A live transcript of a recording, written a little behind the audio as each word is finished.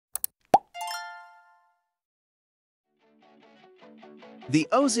The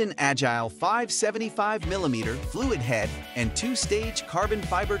OZEN Agile 575mm fluid head and two-stage carbon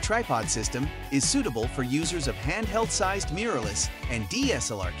fiber tripod system is suitable for users of handheld-sized mirrorless and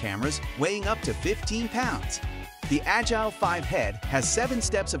DSLR cameras weighing up to 15 pounds. The Agile 5 head has 7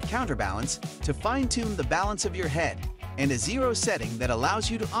 steps of counterbalance to fine-tune the balance of your head and a zero setting that allows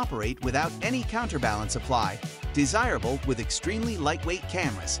you to operate without any counterbalance applied, desirable with extremely lightweight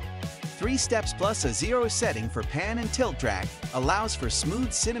cameras. 3 steps plus a zero setting for pan and tilt drag allows for smooth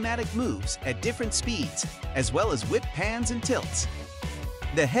cinematic moves at different speeds, as well as whip pans and tilts.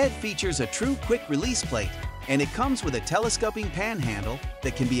 The head features a true quick release plate, and it comes with a telescoping pan handle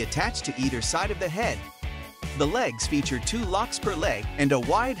that can be attached to either side of the head. The legs feature 2 locks per leg and a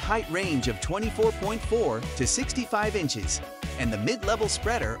wide height range of 24.4 to 65 inches, and the mid-level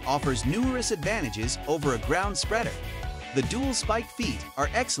spreader offers numerous advantages over a ground spreader. The dual-spiked feet are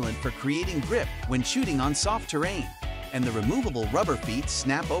excellent for creating grip when shooting on soft terrain, and the removable rubber feet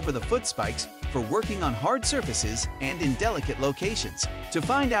snap over the foot spikes for working on hard surfaces and in delicate locations. To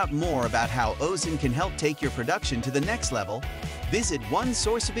find out more about how OZEN can help take your production to the next level, visit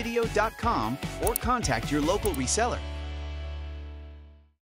onesourcevideo.com or contact your local reseller.